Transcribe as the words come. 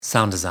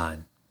Sound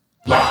Design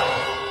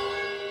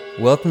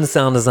Welcome to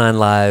Sound Design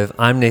Live.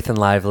 I'm Nathan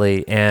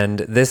Lively, and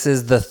this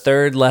is the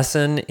third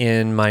lesson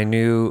in my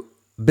new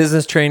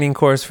business training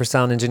course for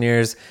sound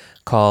engineers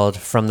called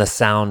From the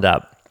Sound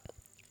Up.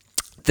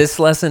 This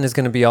lesson is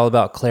going to be all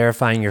about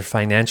clarifying your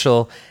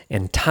financial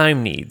and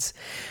time needs,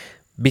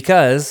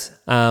 because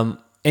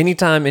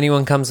anytime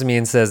anyone comes to me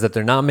and says that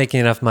they're not making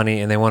enough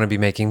money and they want to be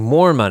making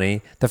more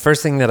money, the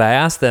first thing that I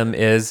ask them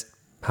is,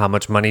 how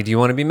much money do you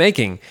want to be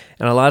making?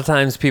 And a lot of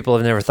times people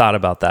have never thought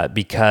about that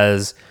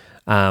because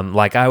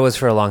like I was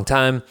for a long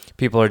time,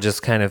 people are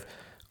just kind of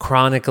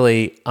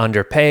chronically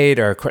underpaid,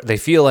 or they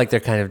feel like they're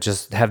kind of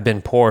just have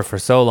been poor for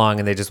so long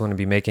and they just want to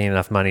be making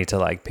enough money to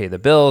like pay the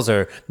bills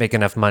or make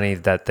enough money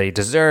that they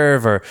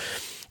deserve, or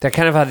they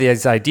kind of have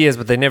these ideas,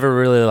 but they never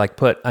really like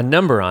put a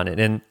number on it.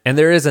 And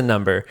there is a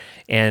number,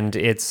 and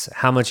it's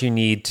how much you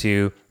need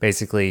to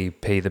basically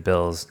pay the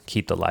bills,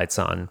 keep the lights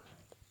on,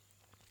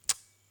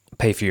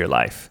 pay for your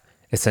life,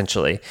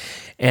 essentially.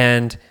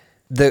 And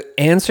the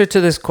answer to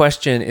this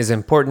question is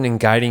important in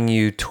guiding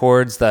you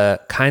towards the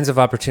kinds of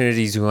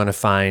opportunities you want to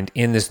find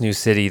in this new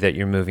city that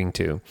you're moving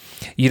to.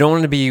 You don't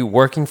want to be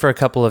working for a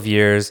couple of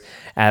years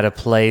at a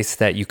place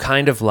that you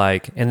kind of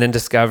like and then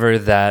discover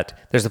that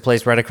there's a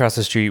place right across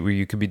the street where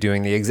you could be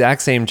doing the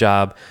exact same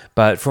job,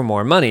 but for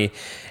more money.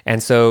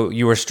 And so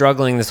you were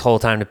struggling this whole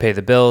time to pay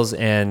the bills,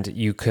 and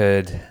you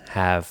could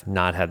have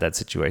not had that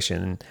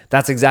situation.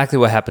 That's exactly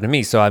what happened to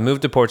me. So I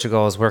moved to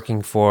Portugal. I was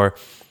working for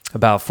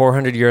about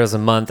 400 euros a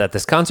month at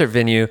this concert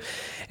venue.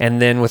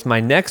 And then with my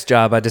next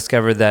job, I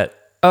discovered that,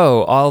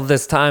 all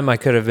this time I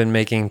could have been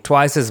making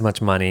twice as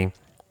much money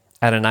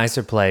at a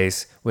nicer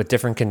place with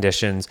different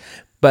conditions,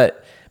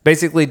 but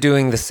basically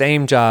doing the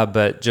same job,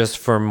 but just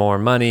for more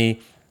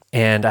money.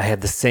 And I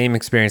had the same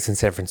experience in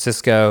San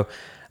Francisco.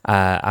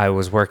 I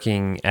was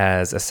working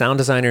as a sound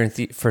designer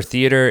for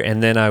theater,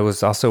 and then I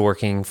was also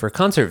working for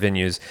concert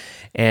venues.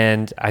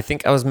 And I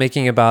think I was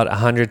making about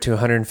 $100 to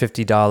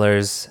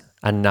 $150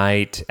 a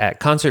night at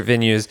concert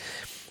venues.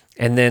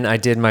 And then I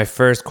did my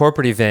first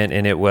corporate event,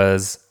 and it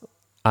was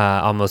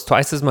almost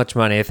twice as much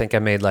money. I think I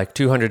made like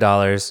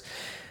 $200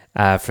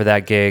 for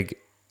that gig.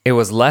 It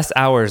was less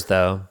hours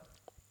though.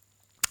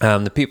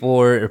 The people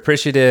were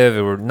appreciative.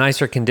 It were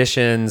nicer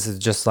conditions,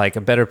 just like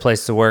a better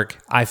place to work,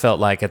 I felt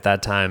like at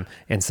that time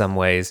in some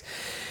ways.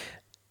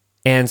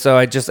 And so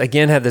I just,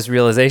 again, had this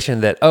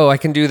realization that, I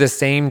can do the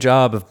same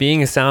job of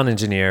being a sound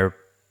engineer,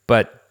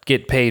 but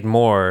get paid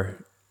more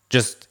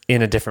just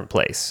in a different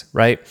place,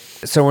 right?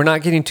 So we're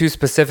not getting too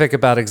specific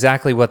about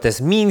exactly what this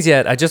means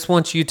yet. I just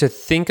want you to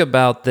think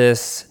about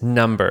this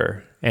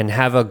number and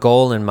have a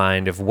goal in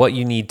mind of what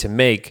you need to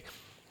make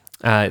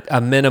a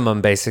minimum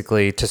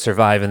basically to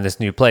survive in this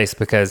new place,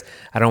 because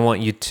I don't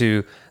want you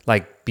to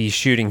like be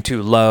shooting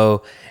too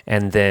low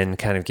and then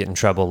kind of get in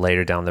trouble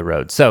later down the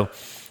road. So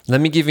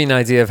let me give you an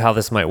idea of how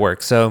this might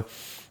work. So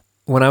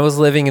when I was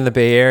living in the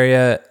Bay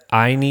Area,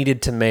 I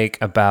needed to make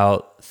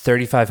about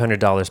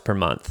 $3,500 per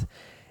month.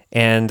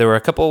 And there were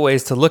a couple of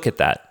ways to look at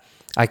that.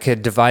 I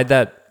could divide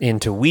that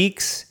into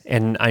weeks,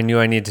 and I knew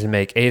I needed to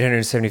make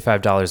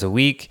 $875 a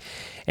week.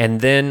 And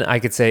then I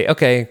could say,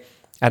 okay,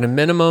 at a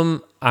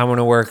minimum, I want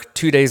to work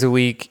 2 days a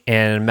week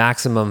and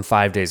maximum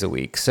 5 days a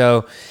week.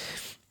 So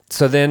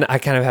then I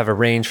kind of have a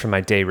range for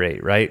my day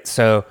rate, right?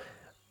 So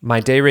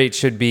my day rate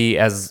should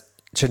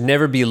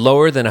never be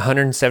lower than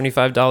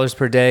 $175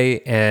 per day,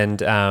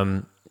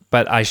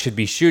 but I should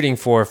be shooting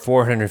for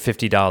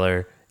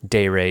 $450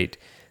 day rate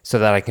so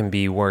that I can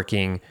be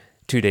working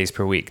 2 days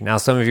per week. Now,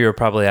 some of you are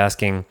probably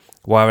asking,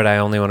 why would I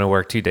only want to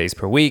work 2 days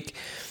per week?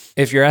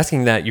 If you're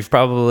asking that, you've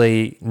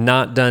probably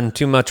not done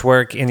too much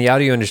work in the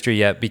audio industry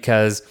yet,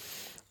 because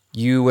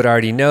you would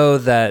already know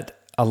that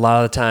a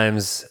lot of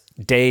times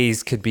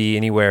days could be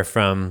anywhere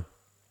from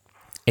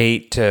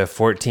 8 to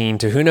 14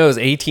 to, who knows,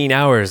 18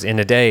 hours in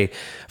a day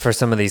for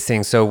some of these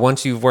things. So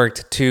once you've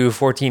worked 2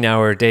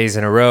 14-hour days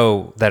in a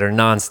row that are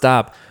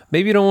nonstop,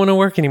 maybe you don't want to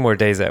work any more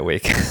days that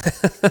week.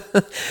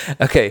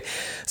 Okay,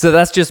 so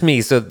that's just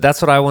me. So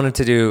that's what I wanted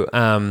to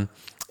do.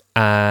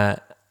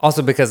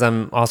 Also because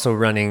I'm also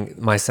running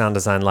my Sound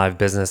Design Live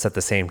business at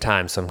the same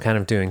time. So I'm kind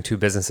of doing two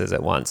businesses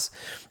at once.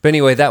 But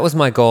anyway, that was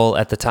my goal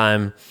at the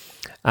time.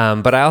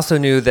 But I also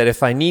knew that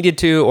if I needed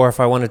to, or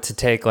if I wanted to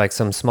take like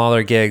some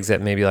smaller gigs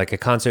at maybe like a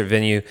concert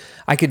venue,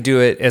 I could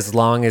do it as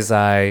long as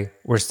I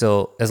was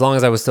still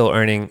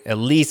earning at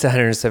least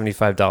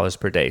 $175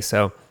 per day.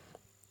 So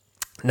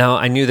now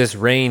I knew this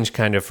range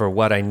kind of for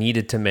what I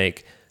needed to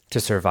make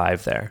to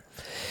survive there.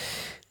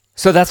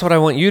 So that's what I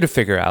want you to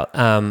figure out.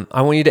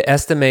 I want you to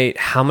estimate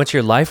how much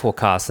your life will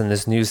cost in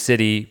this new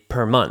city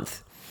per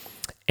month.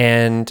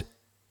 And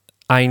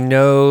I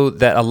know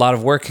that a lot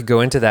of work could go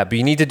into that, but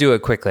you need to do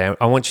it quickly.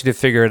 I want you to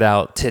figure it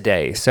out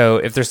today. So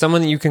if there's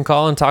someone that you can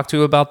call and talk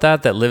to about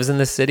that lives in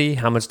this city,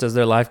 how much does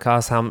their life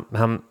cost? How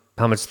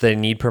much do they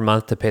need per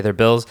month to pay their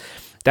bills?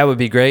 That would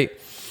be great.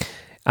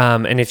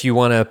 And if you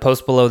want to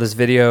post below this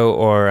video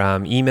or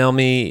email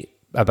me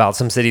about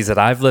some cities that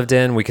I've lived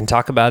in, we can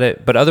talk about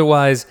it. But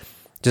otherwise,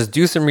 just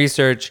do some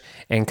research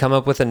and come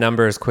up with a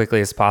number as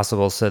quickly as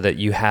possible so that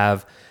you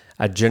have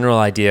a general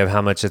idea of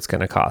how much it's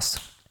going to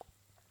cost.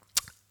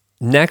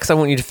 Next, I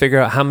want you to figure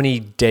out how many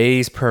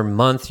days per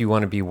month you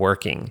want to be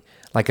working,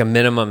 like a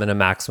minimum and a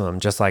maximum,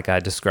 just like I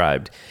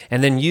described.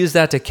 And then use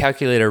that to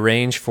calculate a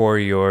range for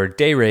your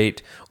day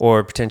rate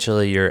or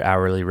potentially your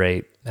hourly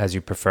rate, as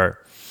you prefer.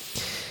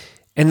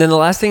 And then the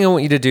last thing I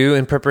want you to do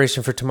in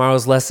preparation for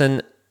tomorrow's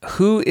lesson,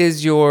 who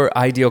is your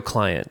ideal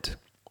client?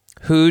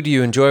 Who do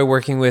you enjoy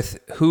working with?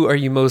 Who are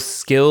you most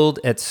skilled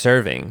at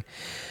serving?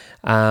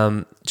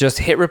 Just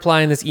hit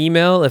reply in this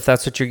email if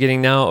that's what you're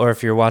getting now, or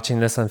if you're watching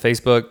this on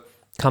Facebook.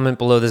 Comment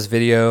below this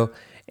video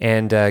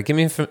and give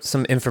me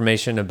some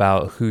information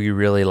about who you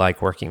really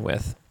like working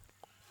with.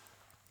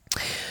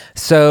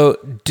 So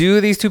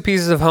do these 2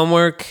 pieces of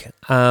homework.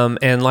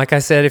 And like I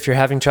said, if you're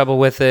having trouble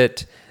with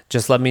it,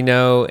 just let me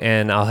know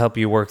and I'll help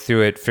you work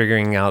through it,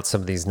 figuring out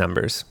some of these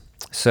numbers.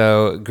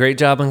 So great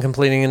job on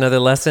completing another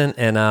lesson,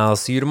 and I'll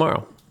see you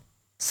tomorrow.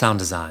 Sound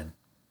design.